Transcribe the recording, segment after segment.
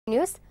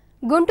News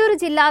Guntur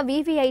జిల్లా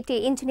VVIT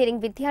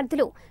engineering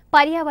విద్యార్థులు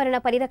పర్యావరణ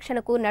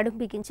పరిరక్షణకు నడుం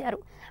బిగించారు.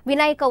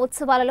 వినాయక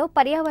ఉత్సవాలలో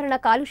పర్యావరణ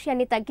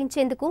కాలుష్యాన్ని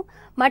తగ్గించేందుకు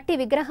మట్టి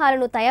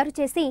విగ్రహాలను తయారు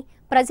చేసి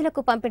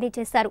ప్రజలకు పంపిణీ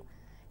చేశారు.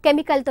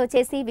 కెమికల్తో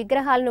చేసి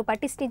విగ్రహాలను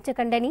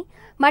పటిష్ఠించకండని,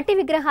 మట్టి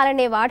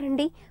విగ్రహాలనే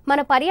వాడండి, మన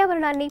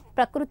పర్యావరణాన్ని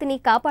ప్రకృతిని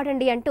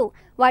కాపాడండి అంటూ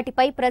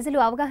వాటిపై ప్రజలు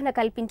అవగాహన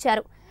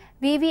కల్పించారు.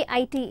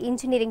 వివిఐటి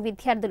ఇంజనీరింగ్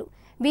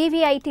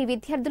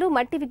విద్యార్థులు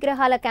మట్టి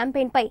విగ్రహాల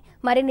క్యాంపెయిన్పై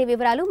మరిన్ని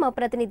వివరాలు మా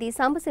ప్రతినిధి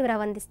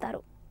సాంబశివరావు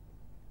అందిస్తారు.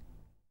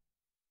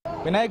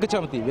 వినాయక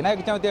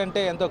చవితి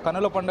అంటే ఎంతో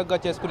కనుల పండుగగా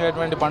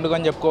చేసుకునేటువంటి పండుగ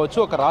అని చెప్పుకోవచ్చు.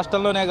 ఒక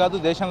రాష్ట్రంలోనే కాదు,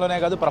 దేశంలోనే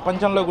కాదు,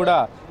 ప్రపంచంలో కూడా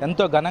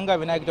ఎంతో ఘనంగా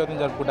వినాయక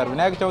చవితిని జరుపుకుంటారు.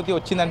 వినాయక చవితి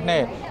వచ్చిందంటే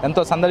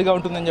ఎంతో సందడిగా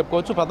ఉంటుందని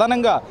చెప్పుకోవచ్చు.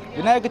 ప్రధానంగా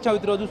వినాయక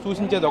చవితి రోజు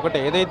సూచించేది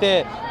ఒకటే, ఏదైతే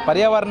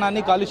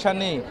పర్యావరణాన్ని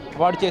కాలుష్యాన్ని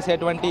వాడు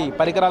చేసేటువంటి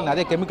పరికరాలని,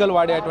 అదే కెమికల్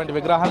వాడేటువంటి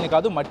విగ్రహాలని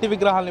కాదు, మట్టి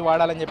విగ్రహాలని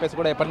వాడాలని చెప్పేసి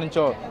కూడా ఎప్పటి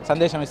నుంచో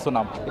సందేశం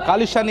ఇస్తున్నాం.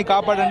 కాలుష్యాన్ని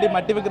కాపాడండి,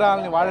 మట్టి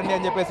విగ్రహాలని వాడండి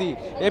అని చెప్పేసి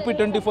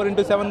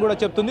AP24x7 కూడా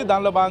చెప్తుంది.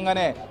 దానిలో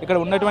భాగంగానే ఇక్కడ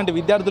ఉన్నటువంటి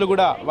విద్యార్థులు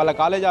కూడా వాళ్ళ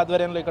కాలేజ్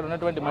ఆధ్వర్యంలో ఇక్కడ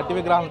ఉన్నటువంటి మట్టి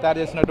విగ్రహాలను తయారు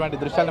చేసినటువంటి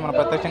దృశ్యాన్ని మనం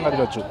ప్రత్యక్షంగా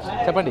చూడవచ్చు.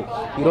 చెప్పండి,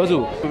 ఈరోజు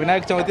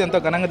వినాయక చవితి ఎంతో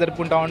ఘనంగా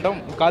జరుపుకుంటూ ఉంటాం.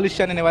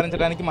 కాలుష్యాన్ని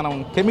నివారించడానికి మనం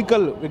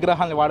కెమికల్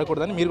విగ్రహాలను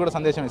వాడకూడదని మీరు కూడా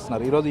సందేశం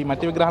ఇస్తున్నారు. ఈరోజు ఈ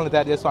మట్టి విగ్రహాలను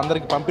తయారు చేస్తూ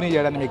అందరికీ పంపిణీ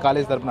చేయడానికి మీ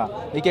కాలేజ్ తరఫున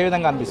మీకు ఏ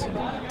విధంగా అనిపిస్తుంది?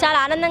 చాలా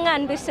ఆనందంగా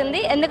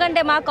అనిపిస్తుంది.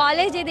 ఎందుకంటే మా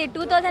కాలేజ్ ఇది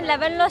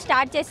 2011లో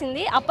స్టార్ట్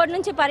చేసింది. అప్పటి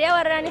నుంచి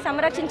పర్యావరణాన్ని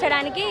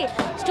సంరక్షించడానికి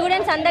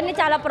స్టూడెంట్స్ అందరినీ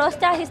చాలా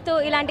ప్రోత్సహిస్తూ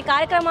ఇలాంటి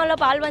కార్యక్రమాల్లో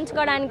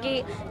పాల్పంచుకోవడానికి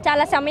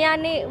చాలా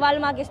సమయాన్ని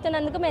వాళ్ళు మాకు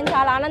ఇస్తున్నందుకు మేము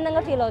చాలా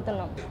ఆనందంగా ఫీల్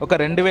అవుతున్నాం. ఒక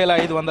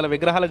 2500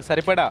 విగ్రహాలకు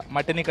సరిపడా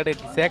మట్టిని ఇక్కడ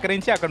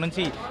సేకరించి అక్కడ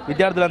నుంచి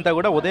విద్యార్థులంతా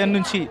కూడా ఉదయం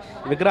నుంచి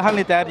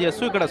విగ్రహాలని తయారు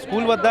చేస్తూ ఇక్కడ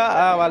స్కూల్ వద్ద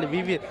వాళ్ళ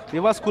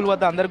వివా స్కూల్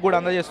వద్ద అందరికి కూడా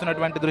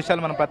అందజేస్తున్నటువంటి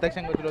దృశ్యాలు మనం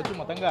ప్రత్యక్షంగా చూడవచ్చు.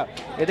 మొత్తంగా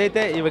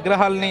ఏదైతే ఈ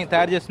విగ్రహాలని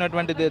తయారు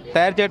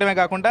చేయడమే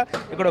కాకుండా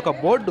ఇక్కడ ఒక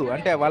బోర్డు,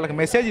 అంటే వాళ్ళకి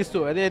మెసేజ్ ఇస్తూ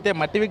ఏదైతే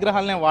మట్టి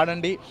విగ్రహాలనే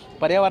వాడండి,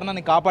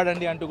 పర్యావరణాన్ని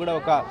కాపాడండి అంటూ కూడా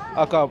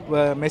ఒక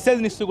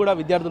మెసేజ్ని ఇస్తూ కూడా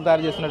విద్యార్థులు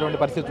తయారు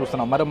చేస్తున్నటువంటి పరిస్థితి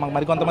చూస్తున్నాం.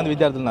 మరికొంతమంది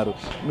విద్యార్థులు ఉన్నారు.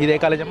 మీదే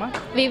కాలేజ్ అమ్మా?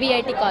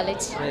 VVIT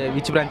college.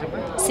 Which branch?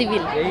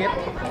 Civil.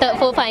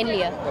 Final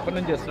year. ఎప్పటి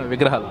నుంచి చేస్తున్నారు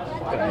విగ్రహాలు?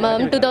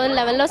 మేము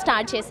 2011లో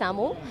స్టార్ట్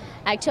చేసాము.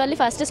 యాక్చువల్లీ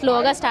ఫస్ట్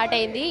స్లోగా స్టార్ట్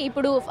అయింది.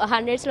 ఇప్పుడు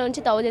 100స్లో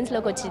నుంచి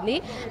 1000స్లోకి వచ్చింది.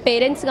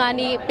 పేరెంట్స్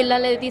కానీ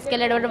పిల్లల్ని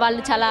తీసుకెళ్ళడం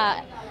వాళ్ళు చాలా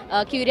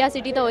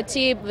క్యూరియాసిటీతో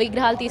వచ్చి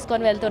విగ్రహాలు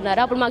తీసుకొని వెళ్తున్నారు.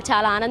 అప్పుడు మాకు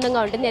చాలా ఆనందంగా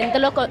ఉంటుంది.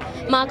 ఎంతలో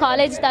మా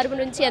కాలేజ్ తరపు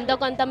నుంచి ఎంతో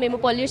కొంత మేము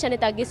పొల్యూషన్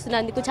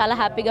తగ్గిస్తున్నందుకు చాలా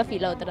హ్యాపీగా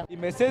ఫీల్ అవుతున్నాం. ఈ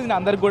మెసేజ్ని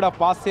అందరికి కూడా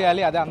పాస్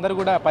చేయాలి, అదే అందరూ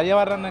కూడా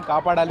పర్యావరణాన్ని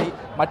కాపాడాలి,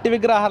 మట్టి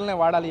విగ్రహాలనే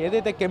వాడాలి.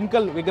 ఏదైతే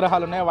కెమికల్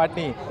విగ్రహాలు ఉన్నాయో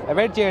వాటిని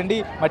అవాయిడ్ చేయండి,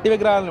 మట్టి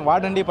విగ్రహాలను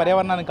వాడండి,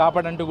 పర్యావరణాన్ని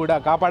కాపాడండి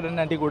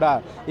అంటూ కూడా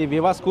ఈ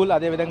వివా స్కూల్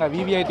అదేవిధంగా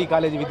వివిఐటి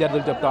కాలేజీ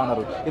విద్యార్థులు చెప్తా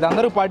ఉన్నారు. ఇది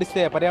అందరూ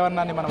పాటిస్తే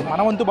పర్యావరణాన్ని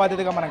మన వంతు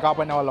బాధ్యతగా మనం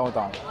కాపాడిన వాళ్ళు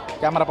అవుతాం.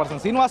 Camera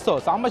person శ్రీనివాస్తో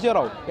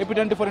Sambasivarao,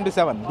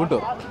 AP24x7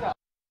 Guntur.